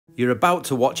You're about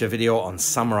to watch a video on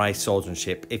samurai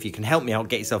swordsmanship. If you can help me out,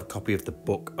 get yourself a copy of the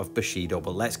Book of Bushido,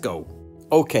 but let's go.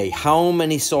 Okay, how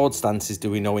many sword stances do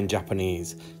we know in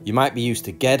Japanese? You might be used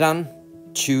to Gedan,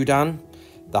 Chudan,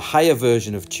 the higher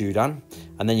version of Chudan,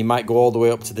 and then you might go all the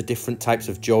way up to the different types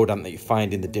of Jodan that you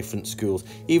find in the different schools,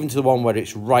 even to the one where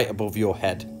it's right above your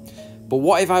head. But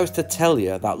what if I was to tell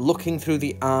you that looking through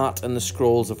the art and the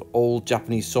scrolls of old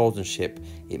Japanese swordsmanship,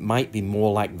 it might be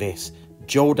more like this.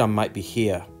 Jodan might be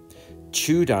here.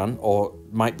 Chudan or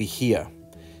might be here.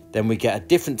 Then we get a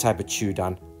different type of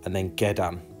Chudan and then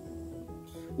Gedan.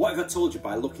 What if I told you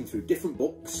by looking through different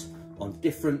books on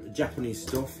different Japanese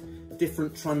stuff,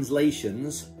 different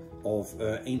translations of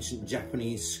ancient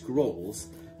Japanese scrolls,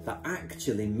 that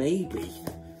actually maybe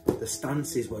the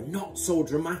stances were not so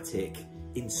dramatic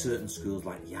in certain schools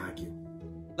like Yagyu?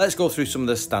 Let's go through some of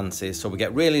the stances. So we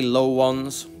get really low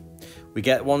ones. We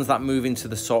get ones that move into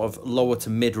the sort of lower to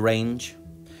mid-range.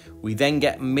 We then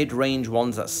get mid-range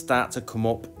ones that start to come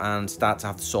up and start to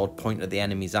have the sword point at the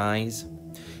enemy's eyes.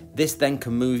 This then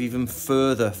can move even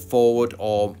further forward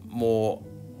or more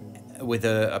with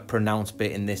a pronounced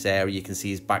bit in this area. You can see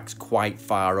his back's quite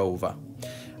far over.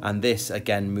 And this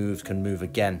again can move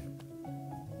again.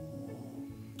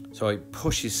 So it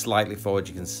pushes slightly forward,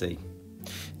 you can see.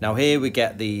 Now here we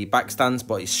get the back stance,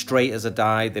 but it's straight as a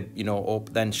die,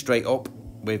 up, then straight up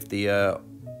with the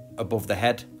above the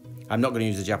head. I'm not going to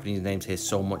use the Japanese names here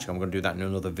so much, I'm going to do that in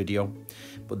another video.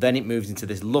 But then it moves into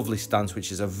this lovely stance,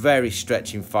 which is a very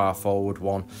stretching far forward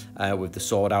one with the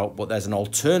sword out. But there's an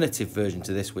alternative version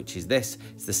to this, which is this.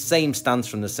 It's the same stance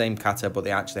from the same kata, but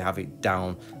they actually have it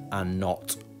down and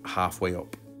not halfway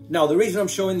up. Now, the reason I'm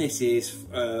showing this is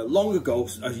long ago,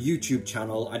 a YouTube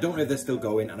channel, I don't know if they're still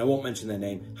going, and I won't mention their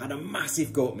name, had a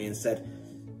massive go at me and said,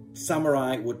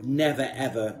 samurai would never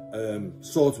ever,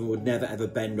 swordsman would never ever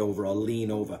bend over or lean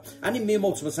over. And in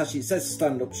Miyamoto Musashi it says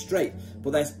stand up straight,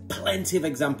 but there's plenty of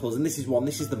examples, and this is one.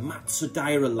 This is the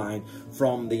Matsudaira line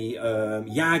from the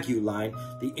Yagyu line.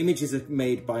 The images are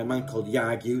made by a man called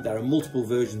Yagyu. There are multiple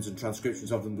versions and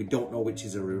transcriptions of them. We don't know which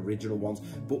is the original ones,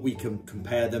 but we can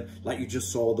compare them. Like you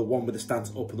just saw, the one with the stance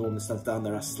up and the one with the stance down,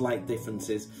 there are slight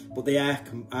differences, but they are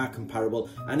comparable,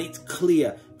 and it's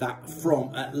clear that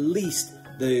from at least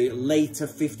the later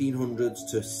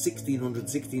 1500s to 1600,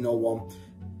 1601,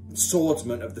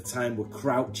 swordsmen of the time were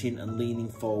crouching and leaning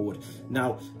forward.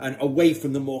 Now, and away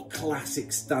from the more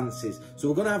classic stances. So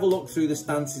we're going to have a look through the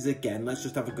stances again. Let's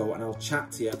just have a go and I'll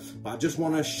chat to you. But I just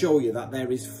want to show you that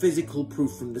there is physical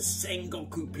proof from the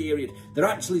Sengoku period. They're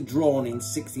actually drawn in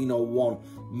 1601,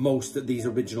 most of these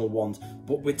original ones,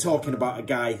 but we're talking about a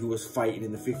guy who was fighting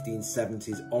in the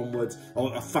 1570s onwards,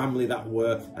 or a family that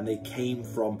were, and they came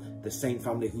from the same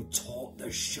family who taught the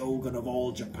shogun of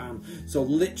all Japan. So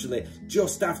literally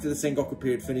just after the Sengoku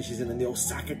period finishes and in the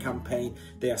Osaka campaign,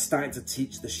 they are starting to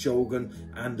teach the shogun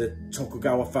and the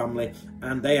Tokugawa family,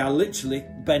 and they are literally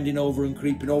bending over and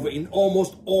creeping over in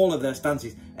almost all of their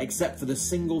stances, except for the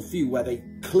single few where they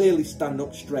clearly stand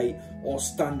up straight or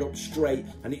stand up straight,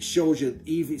 and it shows you,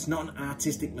 even it's not an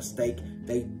artistic mistake,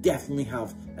 they definitely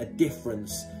have a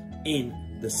difference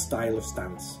in the style of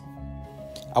stance.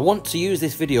 I want to use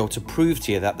this video to prove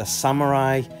to you that the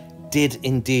samurai did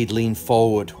indeed lean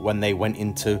forward when they went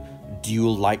into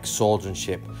duel-like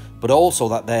swordsmanship, but also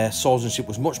that their swordsmanship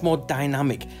was much more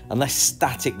dynamic and less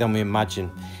static than we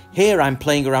imagine. Here I'm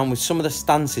playing around with some of the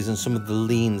stances and some of the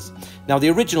leans. Now the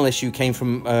original issue came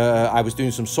from, I was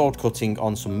doing some sword cutting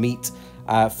on some meat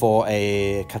for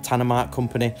a katana mark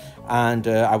company, and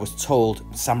I was told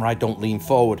samurai don't lean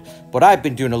forward. But I've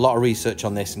been doing a lot of research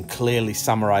on this, and clearly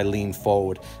samurai lean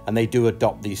forward, and they do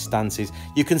adopt these stances.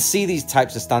 You can see these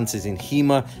types of stances in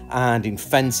Hima and in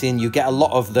fencing. You get a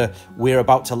lot of the we're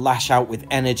about to lash out with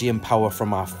energy and power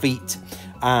from our feet.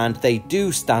 And they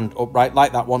do stand upright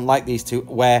like that one, like these two,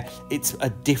 where it's a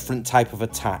different type of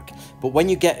attack. But when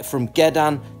you get from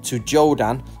Gedan to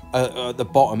Jodan at the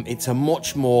bottom, it's a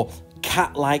much more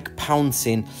cat-like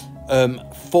pouncing,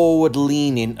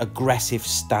 forward-leaning, aggressive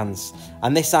stance.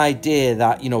 And this idea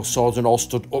that, you know, swordsmen all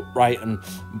stood upright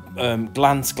and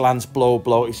glance, glance, blow,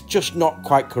 blow, it's just not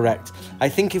quite correct. I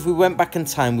think if we went back in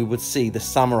time, we would see the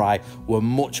samurai were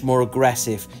much more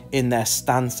aggressive in their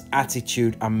stance,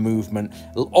 attitude, and movement,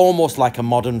 almost like a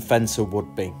modern fencer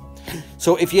would be.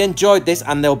 So if you enjoyed this,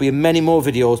 and there'll be many more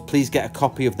videos, please get a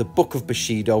copy of the Book of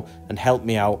Bushido and help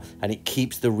me out, and it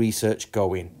keeps the research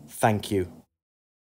going. Thank you.